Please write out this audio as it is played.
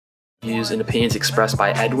Views and opinions expressed by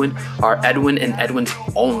Edwin are Edwin and Edwin's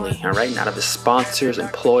only, all right? Not of his sponsors,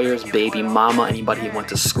 employers, baby mama, anybody he went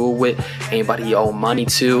to school with, anybody he owe money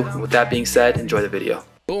to. With that being said, enjoy the video.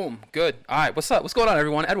 Boom. Good. All right. What's up? What's going on,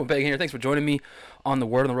 everyone? Edwin Begg here. Thanks for joining me on the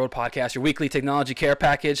Word on the Road podcast, your weekly technology care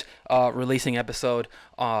package, releasing episode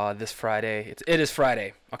this Friday. It is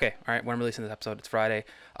Friday. Okay. All right. When I'm releasing this episode, it's Friday.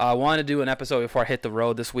 I wanted to do an episode before I hit the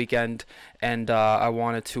road this weekend, and I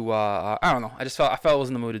wanted to, I don't know. I felt I was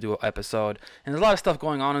in the mood to do an episode, and there's a lot of stuff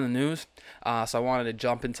going on in the news, so I wanted to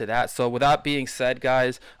jump into that. So with that being said,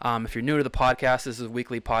 guys, if you're new to the podcast, this is a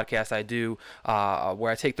weekly podcast I do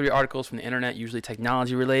where I take 3 articles from the internet, usually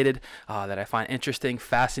technology related, that I find interesting,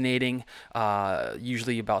 fascinating,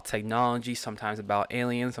 usually about technology, sometimes about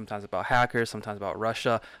aliens, sometimes about hackers, sometimes about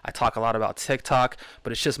Russia. I talk a lot about TikTok,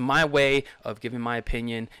 but it's just my way of giving my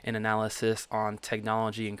opinion and analysis on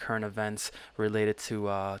technology and current events related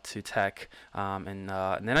to tech, and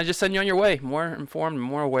then I just send you on your way, more informed,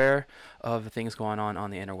 more aware of the things going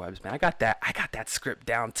on the interwebs. Man, I got that script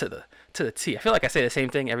down to the T. I feel like I say the same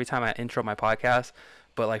thing every time I intro my podcast,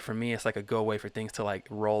 but like for me, it's like a go way for things to like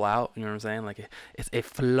roll out. You know what I'm saying? Like it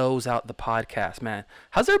flows out the podcast, man.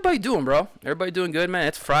 How's everybody doing, bro? Everybody doing good, man?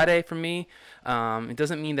 It's Friday for me. It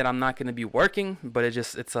doesn't mean that I'm not gonna be working, but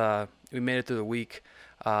we made it through the week.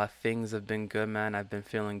 Things have been good, man. I've been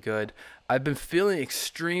feeling good. I've been feeling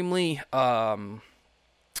extremely. I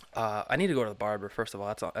need to go to the barber. First of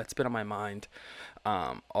all, that's been on my mind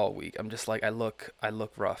all week. I'm just like I look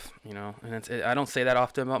rough, you know. And I don't say that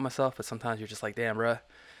often about myself, but sometimes you're just like, damn, bruh,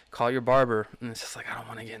 call your barber. And it's just like I don't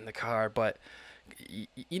want to get in the car, but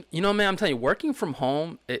you know, man, I'm telling you, working from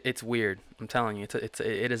home, it's weird. I'm telling you,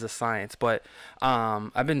 it is a science. But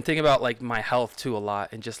I've been thinking about like my health too a lot,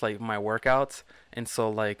 and just like my workouts, and so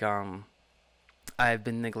like I've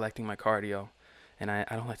been neglecting my cardio. And I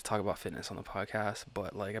don't like to talk about fitness on the podcast,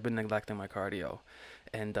 but like I've been neglecting my cardio,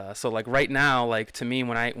 and so like right now, like to me,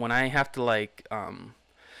 when I have to like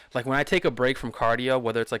when I take a break from cardio,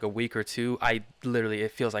 whether it's like a week or 2,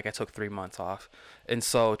 it feels like I took 3 months off, and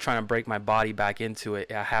so trying to break my body back into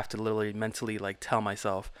it, I have to literally mentally like tell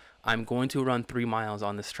myself I'm going to run 3 miles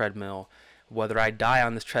on this treadmill. Whether I die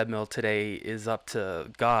on this treadmill today is up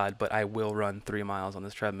to God, but I will run 3 miles on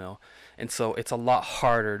this treadmill. And so it's a lot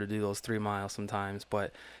harder to do those 3 miles sometimes,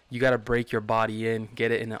 but you got to break your body in,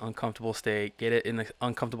 get it in an uncomfortable state,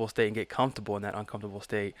 and get comfortable in that uncomfortable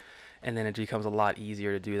state. And then it becomes a lot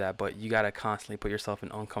easier to do that. But you got to constantly put yourself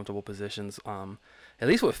in uncomfortable positions. At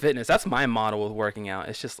least with fitness, that's my model with working out.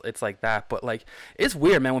 It's like that. But like, it's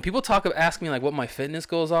weird, man. When people ask me like what my fitness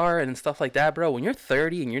goals are and stuff like that, bro. When you're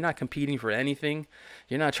 30 and you're not competing for anything,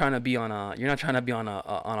 you're not trying to be on a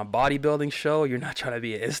bodybuilding show. You're not trying to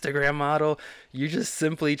be an Instagram model. You're just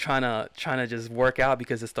simply trying to just work out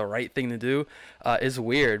because it's the right thing to do. It's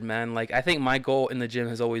weird, man. Like I think my goal in the gym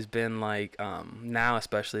has always been like, now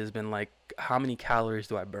especially has been like, how many calories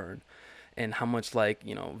do I burn? And how much like,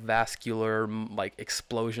 you know, vascular like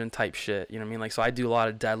explosion type shit, you know what I mean? Like, so I do a lot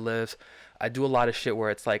of deadlifts. I do a lot of shit where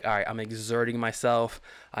it's like, all right, I'm exerting myself.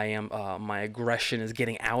 I am, my aggression is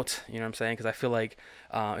getting out, you know what I'm saying? Because I feel like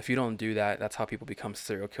if you don't do that, that's how people become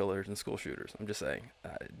serial killers and school shooters. I'm just saying,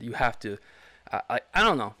 you have to, I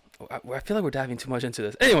don't know. I feel like we're diving too much into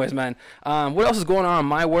this. Anyways, man, what else is going on in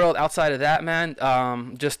my world outside of that,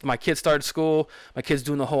 man? Just my kids started school. My kids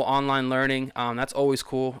doing the whole online learning. That's always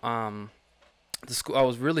cool. The school, I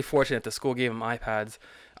was really fortunate. The school gave them iPads,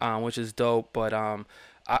 which is dope. But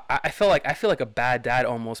I feel like a bad dad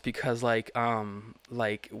almost because like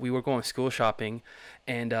we were going school shopping,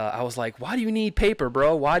 and I was like, why do you need paper,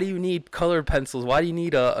 bro? Why do you need colored pencils? Why do you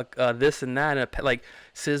need a this and that, and like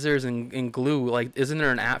scissors and glue? Like, isn't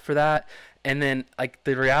there an app for that? And then like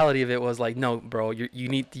the reality of it was like, no, bro,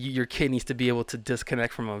 your kid needs to be able to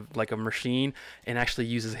disconnect from a machine and actually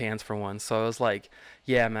use his hands for once. So I was like,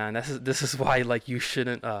 yeah, man, this is why like you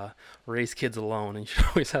shouldn't raise kids alone, and you should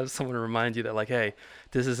always have someone to remind you that like, hey,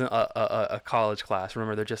 this isn't a college class.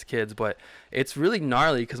 Remember, they're just kids. But it's really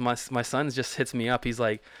gnarly because my son just hits me up. He's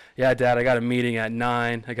like, yeah, Dad, I got a meeting at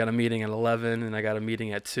 9, I got a meeting at 11, and I got a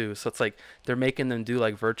meeting at 2. So it's like they're making them do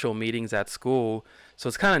like virtual meetings at school. So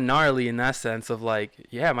it's kind of gnarly in that sense of like,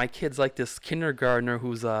 yeah, my kid's like this kindergartner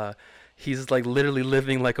who's he's like literally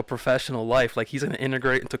living like a professional life. Like he's gonna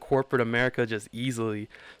integrate into corporate America just easily.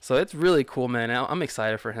 So it's really cool, man. I'm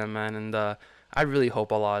excited for him, man. And I really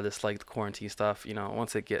hope a lot of this like quarantine stuff, you know,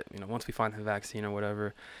 once we find the vaccine or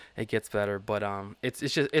whatever, it gets better. But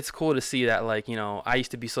it's cool to see that, like, you know, I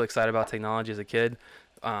used to be so excited about technology as a kid.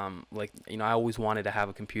 Like, you know, I always wanted to have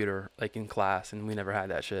a computer like in class, and we never had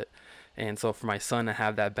that shit. And so for my son to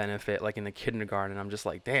have that benefit, like in the kindergarten, I'm just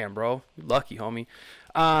like, damn, bro, you lucky, homie.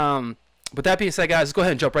 But that being said, guys, let's go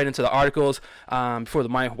ahead and jump right into the articles before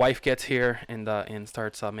my wife gets here and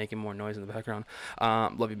starts making more noise in the background.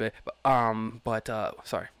 Love you, babe.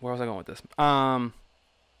 Sorry, where was I going with this?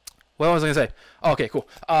 What was I going to say? Oh, okay, cool.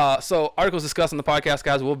 So articles discussed on the podcast,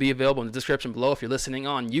 guys, will be available in the description below if you're listening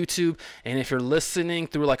on YouTube. And if you're listening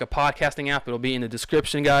through like a podcasting app, it'll be in the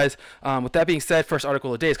description, guys. With that being said, first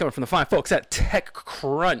article of the day is coming from the fine folks at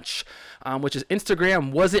TechCrunch, which is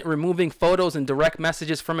Instagram wasn't removing photos and direct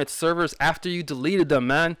messages from its servers after you deleted them,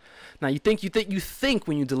 man. Now you think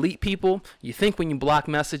when you delete people, you think when you block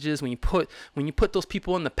messages, when you put those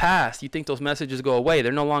people in the past, you think those messages go away.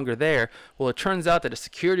 They're no longer there. Well, it turns out that a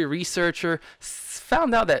security researcher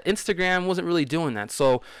found out that Instagram wasn't really doing that.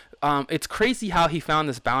 So it's crazy how he found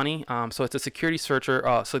this bounty. So it's a security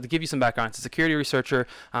researcher. So to give you some background, it's a security researcher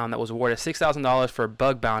that was awarded $6,000 for a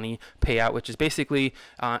bug bounty payout, which is basically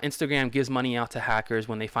Instagram gives money out to hackers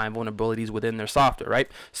when they find vulnerabilities within their software,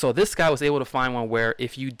 right? So this guy was able to find one where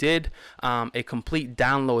if you did a complete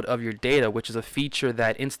download of your data, which is a feature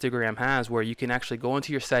that Instagram has where you can actually go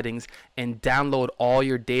into your settings and download all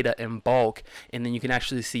your data in bulk, and then you can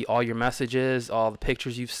actually see all your messages, all the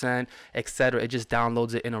pictures you've sent, etc. It just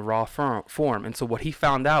downloads it in a raw form. And so what he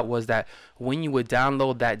found out was that when you would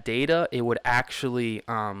download that data, it would actually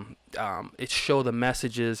it show the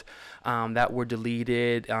messages that were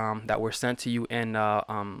deleted, that were sent to you, and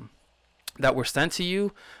and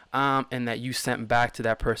that you sent back to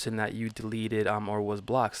that person that you deleted or was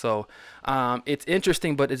blocked. So it's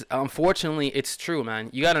interesting, but unfortunately it's true, man.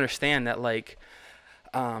 You gotta understand that like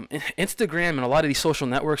Instagram and a lot of these social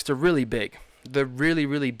networks, they're really big. They're really,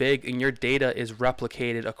 really big, and your data is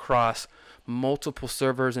replicated across multiple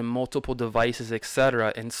servers and multiple devices,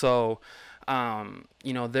 etc. And so it's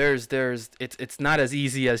not as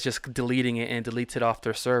easy as just deleting it and deletes it off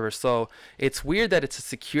their server. So it's weird that it's a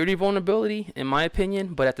security vulnerability, in my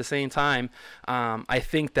opinion, but at the same time, I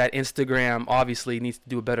think that Instagram obviously needs to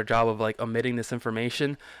do a better job of like omitting this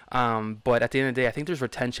information. But at the end of the day, I think there's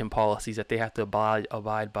retention policies that they have to abide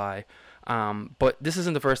by. But this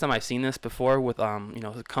isn't the first time I've seen this before with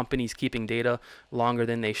companies keeping data longer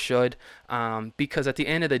than they should, because at the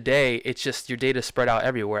end of the day, it's just your data spread out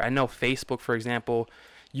everywhere. I know Facebook, for example,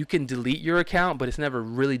 you can delete your account, but it's never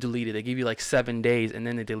really deleted. They give you like 7 days and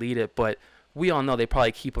then they delete it, but we all know they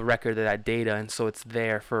probably keep a record of that data, and so it's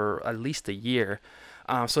there for at least a year.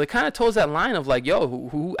 So it kind of toes that line of like, yo,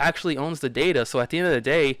 who actually owns the data? So at the end of the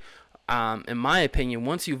day, in my opinion,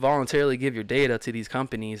 once you voluntarily give your data to these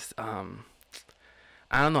companies, I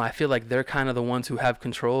don't know, I feel like they're kind of the ones who have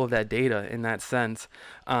control of that data in that sense,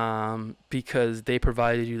 because they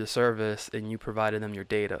provided you the service and you provided them your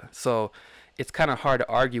data. So it's kind of hard to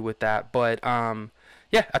argue with that. But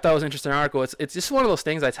yeah, I thought it was an interesting article. It's just one of those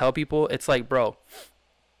things I tell people. It's like, bro,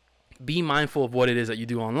 be mindful of what it is that you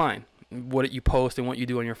do online, what you post and what you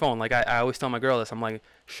do on your phone. Like I always tell my girl this. I'm like,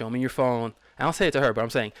 show me your phone. I don't say it to her, but I'm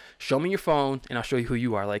saying, show me your phone and I'll show you who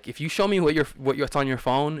you are. Like if you show me what's on your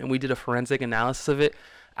phone and we did a forensic analysis of it,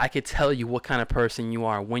 I could tell you what kind of person you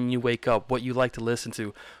are when you wake up, what you like to listen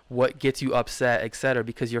to, what gets you upset, etc.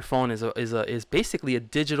 Because your phone is basically a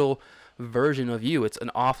digital version of you. It's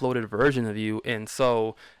an offloaded version of you. And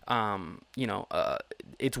so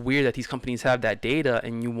it's weird that these companies have that data,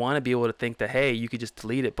 and you want to be able to think that, hey, you could just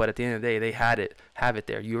delete it, but at the end of the day, they have it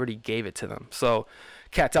there. You already gave it to them. So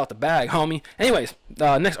cat's out the bag, homie. Anyways,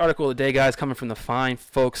 next article of the day, guys, coming from the fine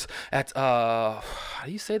folks at how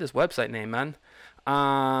do you say this website name, man?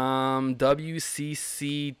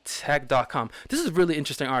 WCCtech.com. This is a really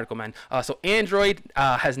interesting article, man. So Android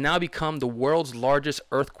has now become the world's largest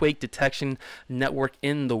earthquake detection network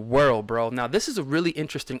in the world, bro. Now, this is a really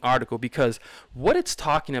interesting article because what it's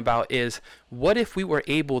talking about is, what if we were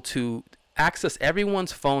able to access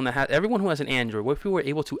everyone's phone everyone who has an Android, what if we were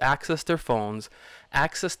able to access their phones,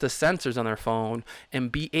 access the sensors on their phone,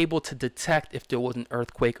 and be able to detect if there was an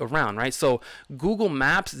earthquake around, right? So Google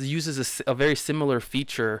Maps uses a very similar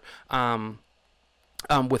feature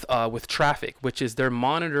with traffic, which is they're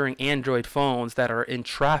monitoring Android phones that are in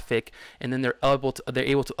traffic, and then they're able to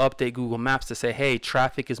update Google Maps to say, hey,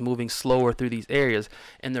 traffic is moving slower through these areas.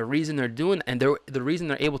 And the reason they're able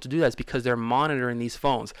to do that is because they're monitoring these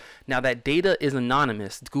phones. Now that data is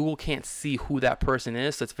anonymous. Google can't see who that person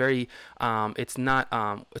is. So it's very it's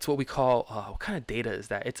what we call what kind of data is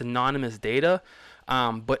that? It's anonymous data.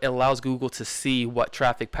 But it allows Google to see what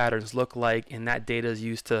traffic patterns look like, and that data is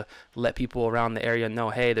used to let people around the area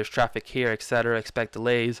know, hey, there's traffic here, etc., expect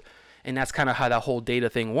delays. And that's kind of how that whole data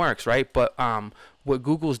thing works, right? But what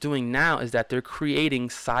Google's doing now is that they're creating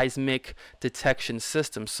seismic detection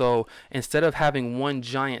systems. So instead of having one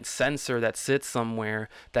giant sensor that sits somewhere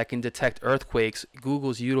that can detect earthquakes,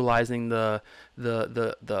 Google's utilizing the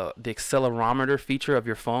accelerometer feature of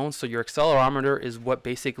your phone. So your accelerometer is what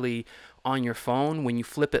basically on your phone, when you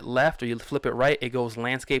flip it left or you flip it right, it goes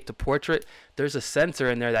landscape to portrait. There's a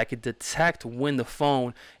sensor in there that could detect when the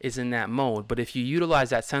phone is in that mode. But if you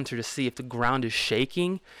utilize that sensor to see if the ground is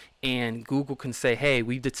shaking, and Google can say, hey,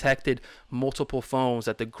 we've detected multiple phones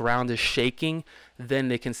that the ground is shaking, then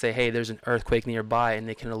they can say, hey, there's an earthquake nearby, and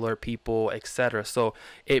they can alert people, etc. So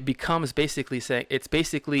it becomes basically saying, it's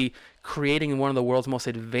basically creating one of the world's most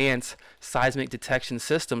advanced seismic detection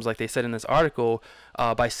systems, like they said in this article,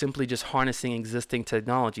 by simply just harnessing existing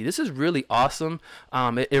technology. This is really awesome.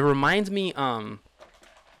 It reminds me of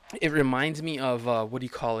what do you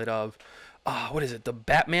call it, of what is it, the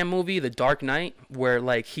Batman movie, The Dark Knight, where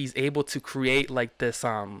like he's able to create like this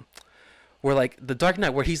where like the Dark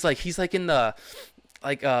Knight, where he's like in the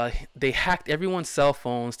like they hacked everyone's cell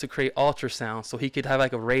phones to create ultrasound so he could have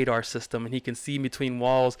like a radar system, and he can see between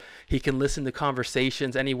walls, he can listen to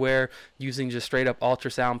conversations anywhere using just straight up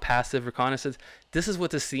ultrasound passive reconnaissance. This is what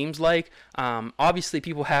this seems like. Obviously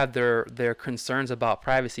people have their concerns about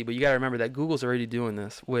privacy, but you got to remember that Google's already doing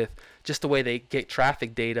this with just the way they get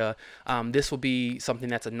traffic data. This will be something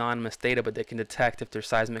that's anonymous data, but they can detect if there's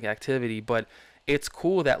seismic activity. But it's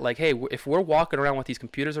cool that like, hey, if we're walking around with these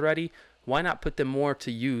computers already, why not put them more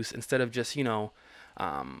to use instead of just,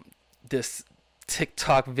 this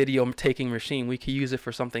TikTok video taking machine? We could use it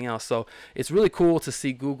for something else. So it's really cool to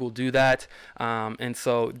see Google do that. And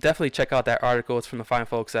so definitely check out that article. It's from the fine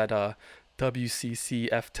folks at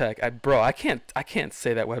WCCF Tech. I can't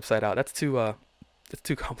say that website out. That's too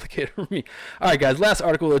complicated for me. All right, guys, last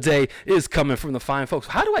article of the day is coming from the fine folks.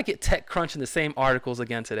 How do I get TechCrunch in the same articles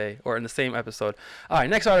again today, or in the same episode? All right,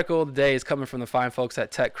 next article of the day is coming from the fine folks at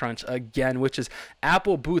TechCrunch again, which is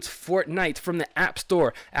Apple boots Fortnite from the App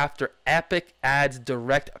Store after Epic adds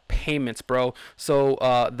direct payments, bro. So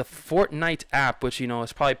the Fortnite app, which,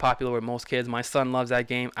 is probably popular with most kids. My son loves that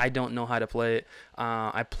game. I don't know how to play it.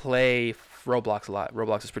 I play Roblox a lot.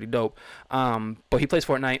 Roblox is pretty dope. But he plays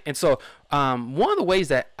Fortnite. And so one of the ways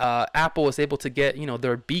that Apple is able to get,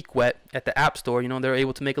 their beak wet at the App Store, they're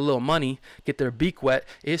able to make a little money, get their beak wet,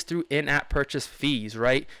 is through in-app purchase fees,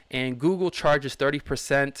 right? And Google charges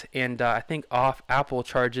 30%, and I think Apple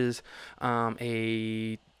charges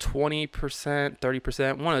a 20%,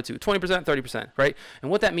 30%, one of the two, 20%, 30%, right? And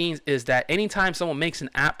what that means is that anytime someone makes an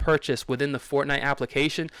app purchase within the Fortnite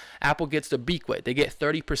application, Apple gets the beak wet. They get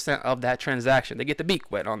 30% of that transaction. They get the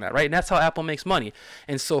beak wet on that, right? And that's how Apple makes money.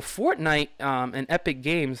 And so Fortnite and Epic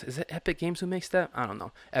Games, is it Epic Games who makes that? I don't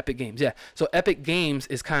know. Epic Games, yeah. So Epic Games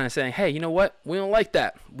is kind of saying, hey, you know what? We don't like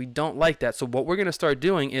that. We don't like that. So what we're going to start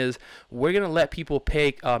doing is we're going to let people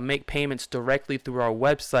make payments directly through our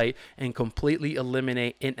website and completely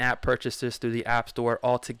eliminate in-app purchases through the App Store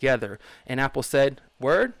altogether. And Apple said,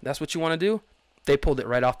 word, that's what you want to do? They pulled it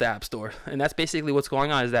right off the App Store. And that's basically what's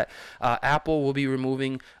going on, is that Apple will be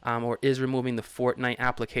removing or is removing the Fortnite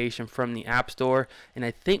application from the App Store. And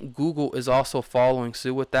I think Google is also following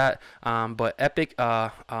suit with that. But Epic,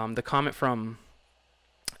 the comment from,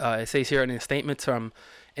 it says here in a statement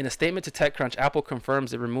to TechCrunch, Apple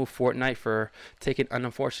confirms it removed Fortnite for taking an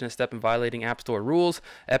unfortunate step in violating App Store rules.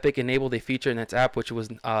 Epic enabled a feature in its app which was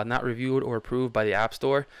not reviewed or approved by the App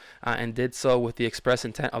Store, and did so with the express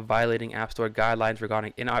intent of violating App Store guidelines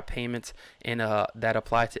regarding in-app payments, and that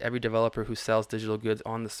apply to every developer who sells digital goods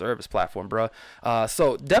on the service platform, bro.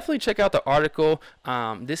 So definitely check out the article.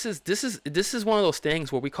 This is one of those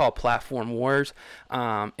things where we call platform wars,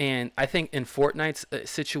 and I think in Fortnite's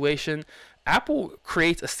situation, Apple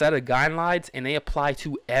creates a set of guidelines and they apply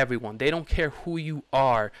to everyone. They don't care who you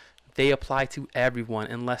are. They apply to everyone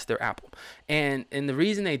unless they're Apple. And the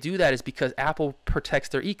reason they do that is because Apple protects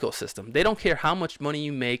their ecosystem. They don't care how much money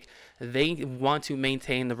you make. They want to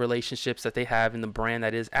maintain the relationships that they have in the brand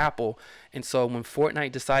that is Apple. And so when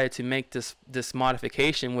Fortnite decided to make this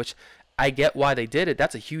modification, which I get why they did it,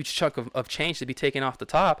 that's a huge chunk of change to be taken off the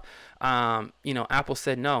top. Apple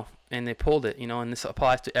said no, and they pulled it, and this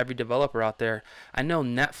applies to every developer out there. I know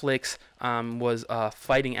Netflix was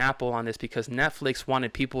fighting Apple on this because Netflix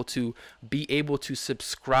wanted people to be able to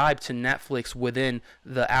subscribe to Netflix within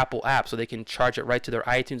the Apple app so they can charge it right to their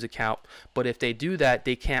iTunes account. But if they do that,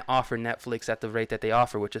 they can't offer Netflix at the rate that they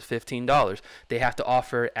offer, which is $15. They have to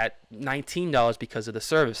offer it at $19 because of the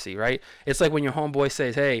service fee, right? It's like when your homeboy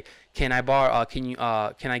says, hey, can I borrow,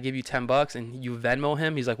 can I give you $10 and you Venmo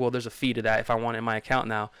him? He's like, well, there's a fee to that if I want it in my account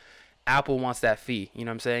now. Apple wants that fee, you know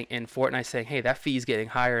what I'm saying? And Fortnite's saying, hey, that fee is getting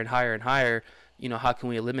higher and higher and higher. how can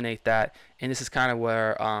we eliminate that? And this is kind of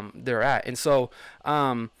where they're at. And so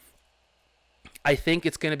I think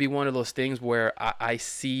it's going to be one of those things where I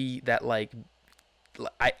see that, like,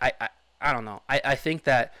 I don't know. I think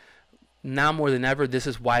that now more than ever, this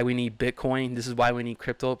is why we need Bitcoin. This is why we need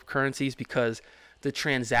cryptocurrencies, because the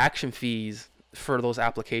transaction fees for those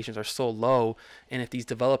applications are so low. And if these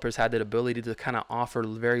developers had that ability to kind of offer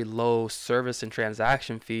very low service and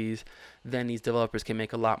transaction fees, then these developers can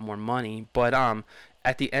make a lot more money. But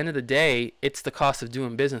at the end of the day, it's the cost of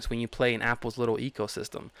doing business when you play in Apple's little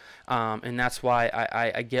ecosystem. And that's why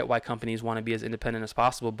I get why companies want to be as independent as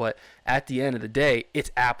possible. But at the end of the day,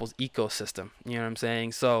 it's Apple's ecosystem. You know what I'm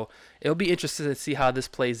saying? So it'll be interesting to see how this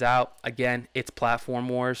plays out. Again, it's platform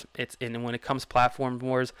wars. And when it comes to platform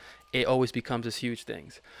wars, it always becomes this huge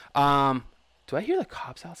things. Do I hear the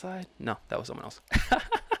cops outside? No, that was someone else.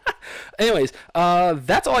 Anyways,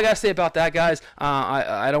 that's all I got to say about that, guys.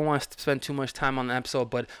 I don't want to spend too much time on the episode,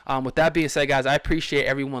 but with that being said, guys, I appreciate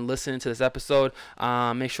everyone listening to this episode.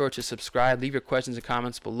 Make sure to subscribe. Leave your questions and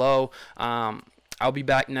comments below. I'll be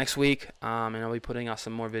back next week, and I'll be putting out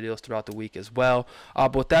some more videos throughout the week as well.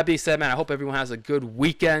 But with that being said, man, I hope everyone has a good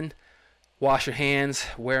weekend. Wash your hands,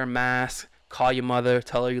 wear a mask. Call your mother,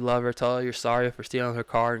 tell her you love her, tell her you're sorry for stealing her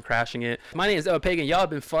car and crashing it. My name is Edwin Pagan. Y'all have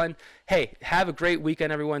been fun. Hey, have a great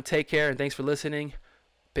weekend, everyone. Take care, and thanks for listening.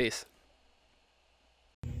 Peace.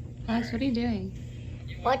 Alex, what are you doing?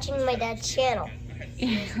 Watching my dad's channel.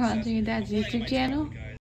 You're watching your dad's YouTube channel?